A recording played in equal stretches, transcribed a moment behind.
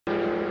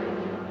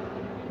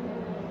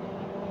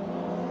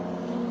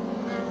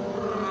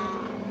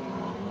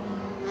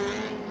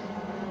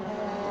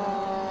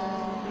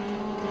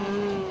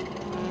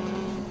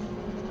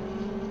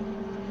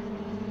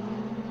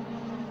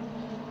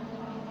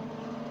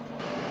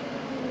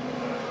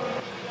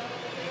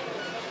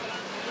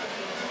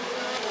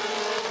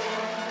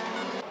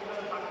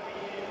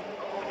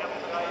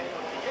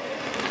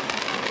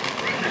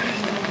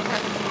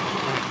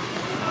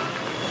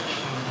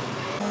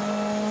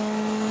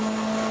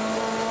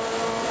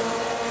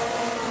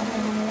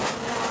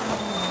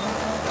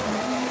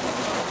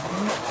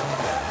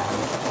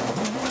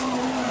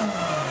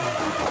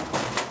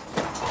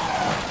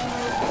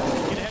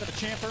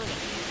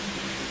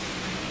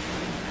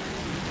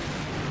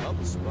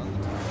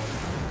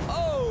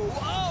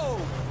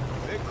Oh!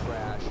 Big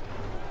crash.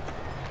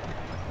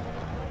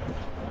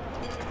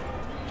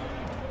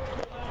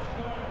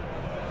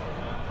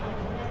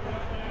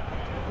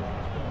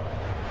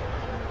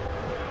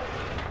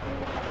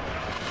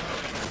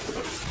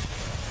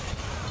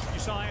 You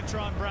saw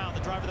Antron Brown, the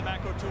driver of the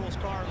Macro Tools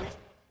car.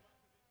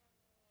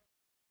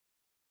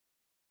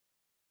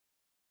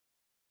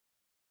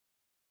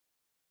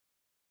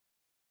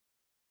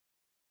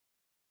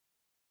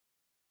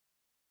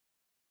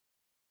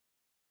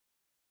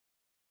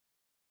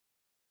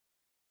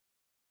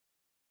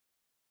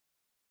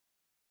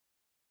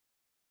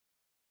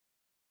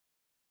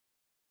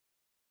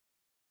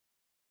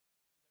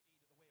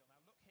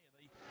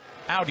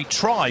 Audi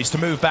tries to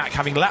move back,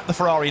 having lapped the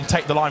Ferrari and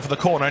take the line for the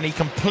corner, and he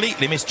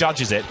completely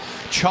misjudges it,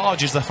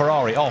 charges the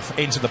Ferrari off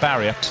into the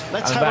barrier.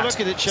 Let's have a look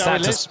at it, shall we,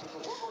 Liz?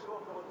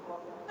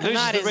 And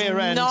that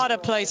is not a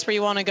place where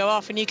you want to go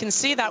off, and you can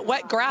see that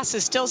wet grass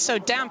is still so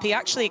damp. He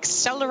actually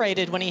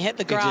accelerated when he hit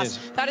the grass.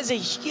 That is a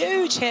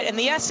huge hit, and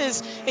the S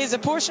is a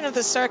portion of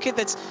the circuit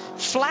that's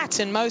flat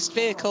in most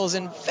vehicles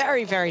and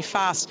very, very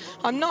fast.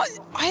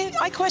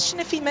 I question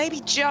if he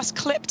maybe just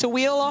clipped a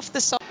wheel off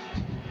the side.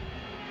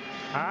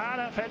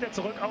 Da fällt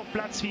zurück auf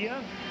Platz 4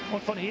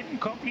 und von hinten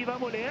kommt lieber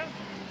Moller.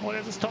 Oder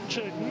ist es Tom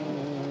Chilton?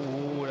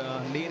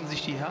 Da lehnen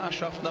sich die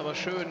Herrschaften aber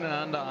schön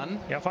ineinander an.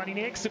 Ja, fahren die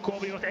nächste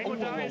Kurve wird eng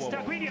und da ist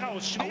Tarquini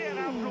raus.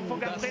 Schwerer Abflug von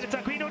Gabriele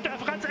Tarquini und der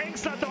Franz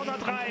Engstler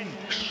donnert rein.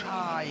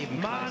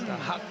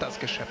 Scheibenkleister hat das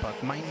gescheppert,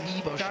 mein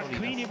lieber Scholli.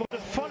 Tarquini wurde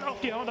voll auf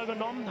die Hörner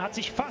genommen, hat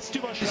sich fast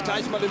überschlagen. Ist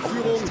gleich mal in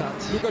Führung.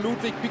 Luca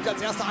Ludwig biegt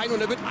als erster ein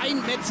und da wird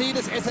ein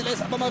Mercedes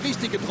SLS aber mal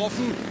richtig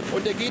getroffen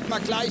und der geht mal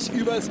gleich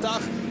übers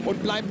Dach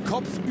und bleibt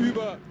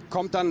kopfüber.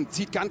 Kommt dann,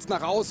 zieht ganz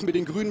nach außen mit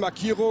den grünen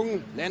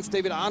Markierungen. Lance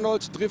David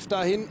Arnold trifft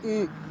da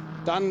hinten.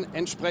 Dann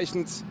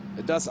entsprechend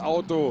das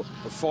Auto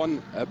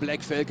von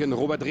Black Falcon.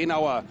 Robert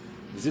Renauer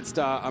sitzt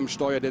da am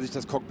Steuer, der sich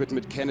das Cockpit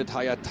mit Kenneth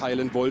Hyatt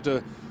teilen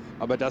wollte.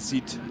 Aber das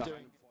sieht nach einem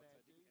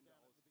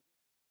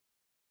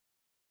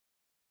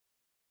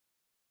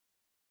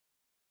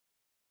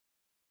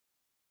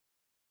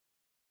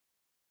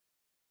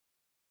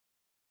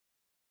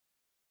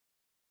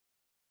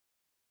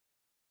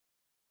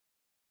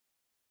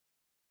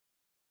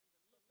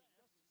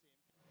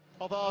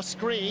of our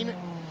screen.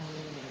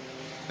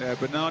 Yeah,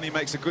 Bernani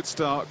makes a good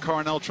start.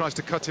 Coronel tries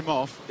to cut him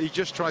off. He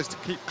just tries to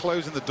keep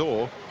closing the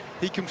door.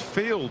 He can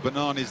feel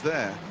Bernani's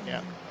there,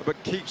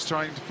 but keeps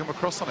trying to come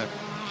across on him.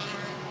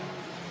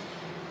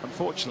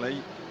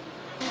 Unfortunately,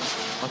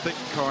 I think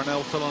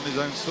Coronel fell on his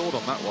own sword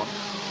on that one.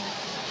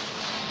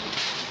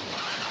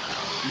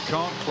 You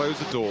can't close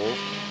a door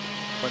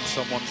when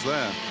someone's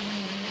there.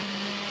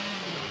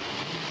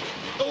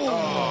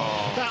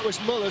 Oh, that was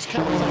Muller's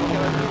counterattack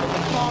going through, but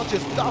the car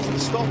just doesn't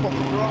stop on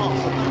the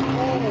grass.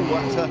 Oh,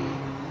 that's a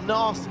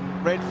nasty.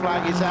 Red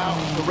flag is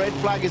out. The red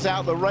flag is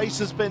out. The race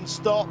has been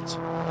stopped.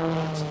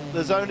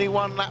 There's only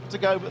one lap to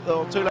go, but there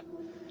are 2 laps.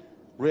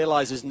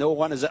 Realizes no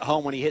one is at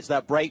home when he hits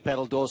that brake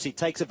pedal, Dorsey. He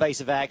takes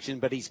evasive action,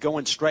 but he's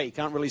going straight. He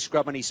can't really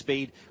scrub any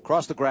speed.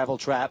 Cross the gravel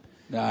trap.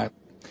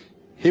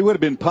 He would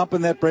have been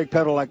pumping that brake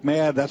pedal like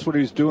mad. That's what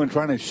he's doing,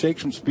 trying to shake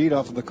some speed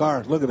off of the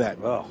car. Look at that.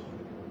 Oh.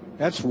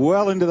 That's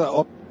well into the,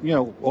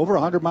 over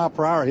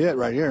 100-mile-per-hour hit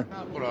right here.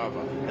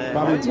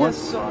 Probably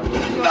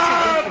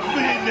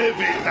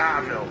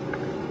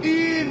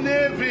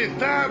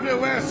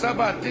Inevitável essa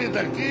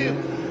batida aqui.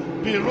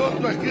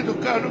 Piloto aqui do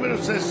carro número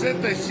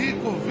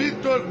 65,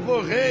 Vitor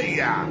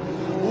Correia.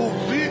 O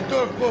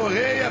Vitor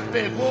Correia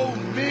pegou o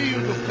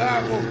meio do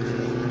carro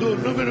do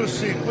número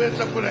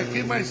 50 por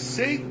aqui, mas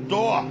sem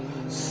dó,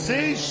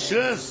 sem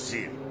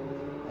chance.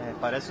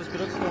 Parece que os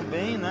pilotos estão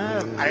bem, né?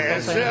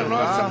 Essa é a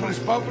nossa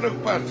principal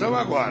preocupação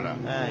agora.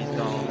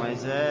 Então,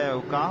 mas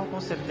o carro com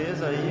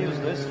certeza aí, os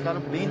dois ficaram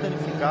bem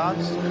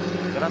danificados.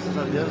 Graças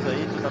a Deus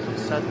aí, tá tudo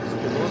certo com os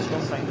pilotos,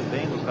 estão saindo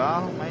bem do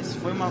carro, mas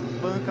foi uma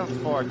panca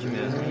forte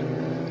mesmo, hein?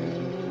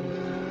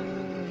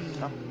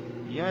 Tá.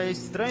 E é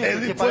estranho,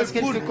 porque parece que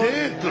ele ficou...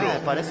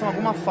 parece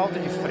alguma falta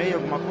de freio,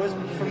 alguma coisa,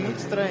 porque foi muito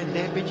estranho. De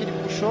repente ele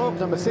puxou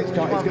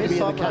uma vez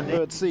só pra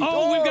dentro.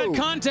 Oh, we've got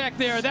contact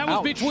there. That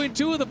was between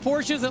two of the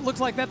Porsches. It looks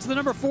like that's the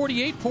number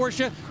 48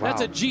 Porsche. Wow.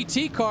 That's a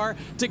GT car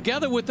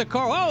together with the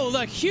car. Oh,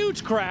 the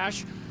huge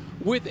crash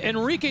with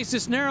Enrique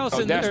Cisneros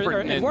and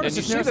you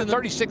see the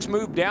 36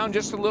 move down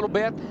just a little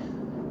bit,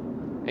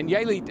 and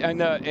Yaley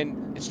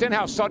and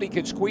Stenhouse thought he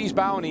could squeeze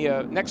by on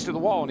the next to the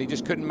wall, and he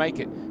just couldn't make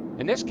it.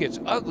 And this kid's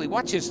ugly.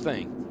 Watch his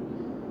thing.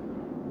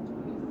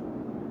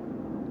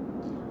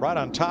 Right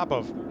on top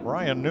of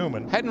Ryan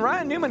Newman. Hadn't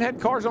Ryan Newman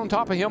had cars on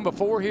top of him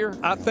before here?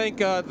 I think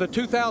the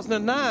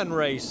 2009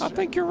 race. I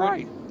think you're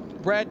right.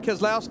 Brad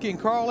Keselowski and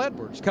Carl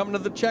Edwards coming to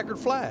the checkered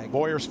flag.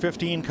 Boyer's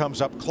 15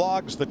 comes up,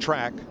 clogs the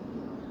track.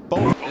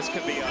 This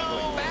could be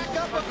ugly. Back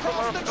up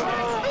across the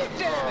track, big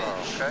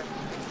damage.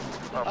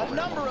 A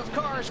number of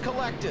cars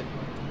collected.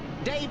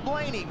 Dave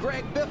Blaney,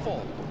 Greg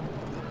Biffle.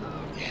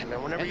 Yeah,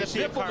 man, whenever you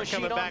see a car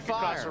coming back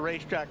across a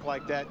racetrack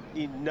like that,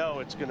 you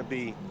know it's going to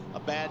be a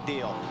bad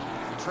deal.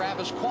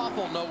 Travis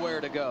Quapple nowhere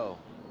to go.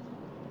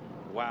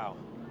 Wow.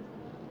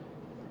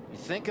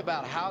 think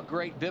about how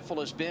great Biffle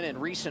has been in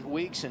recent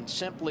weeks, and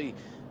simply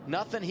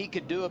nothing he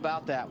could do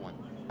about that one.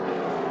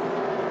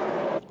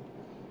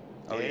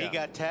 He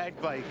got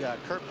tagged by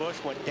Kurt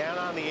Busch, went down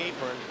on the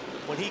apron.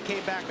 When he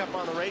came back up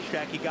on the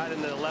racetrack, he got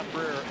into the left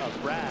rear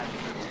of Brad.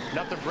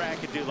 Nothing Brad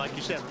could do, like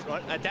you said.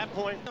 At that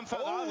point,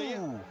 Ferrari.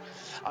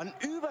 Ein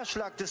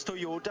Überschlag des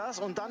Toyotas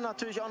und dann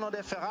natürlich auch noch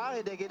der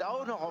Ferrari, der geht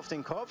auch noch auf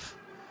den Kopf.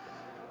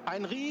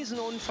 Ein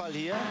Riesenunfall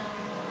hier.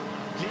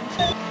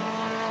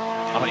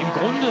 Aber im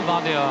Grunde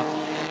war der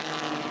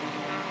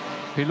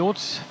Pilot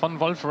von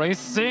Wolf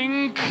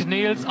Racing,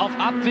 Nils, auf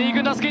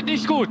Abwägen. Das geht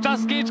nicht gut.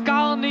 Das geht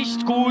gar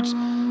nicht gut.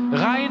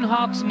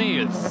 Reinhard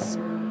Nils.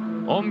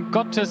 Um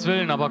Gottes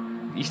Willen, aber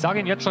ich sage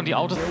Ihnen jetzt schon, die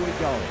Autos...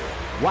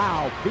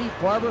 Wow, Pete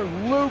Barber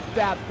looped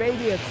that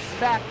baby and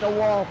smacked the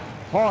wall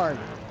hard.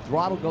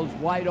 Throttle goes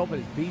wide open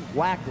as Pete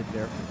whacked it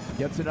there.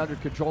 Gets it under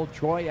control.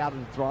 Troy out of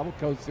the throttle,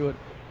 goes to it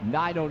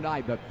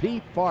 909. But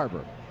Pete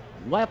Barber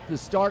left the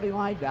starting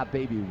line. That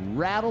baby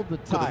rattled the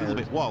tires. Got a little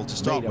bit wild to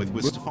start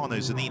with Stefano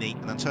Zanini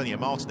and Antonio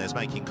Martinez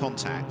making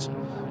contact.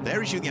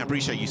 There is Julien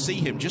Brichot. You see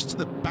him just to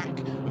the back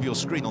of your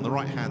screen on the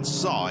right-hand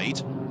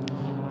side.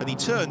 And he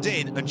turned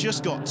in and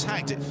just got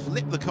tagged. It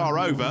flipped the car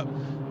over,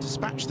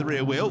 dispatched the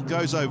rear wheel,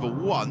 goes over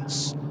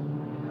once,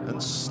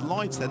 and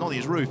slides then on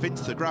his roof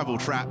into the gravel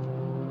trap.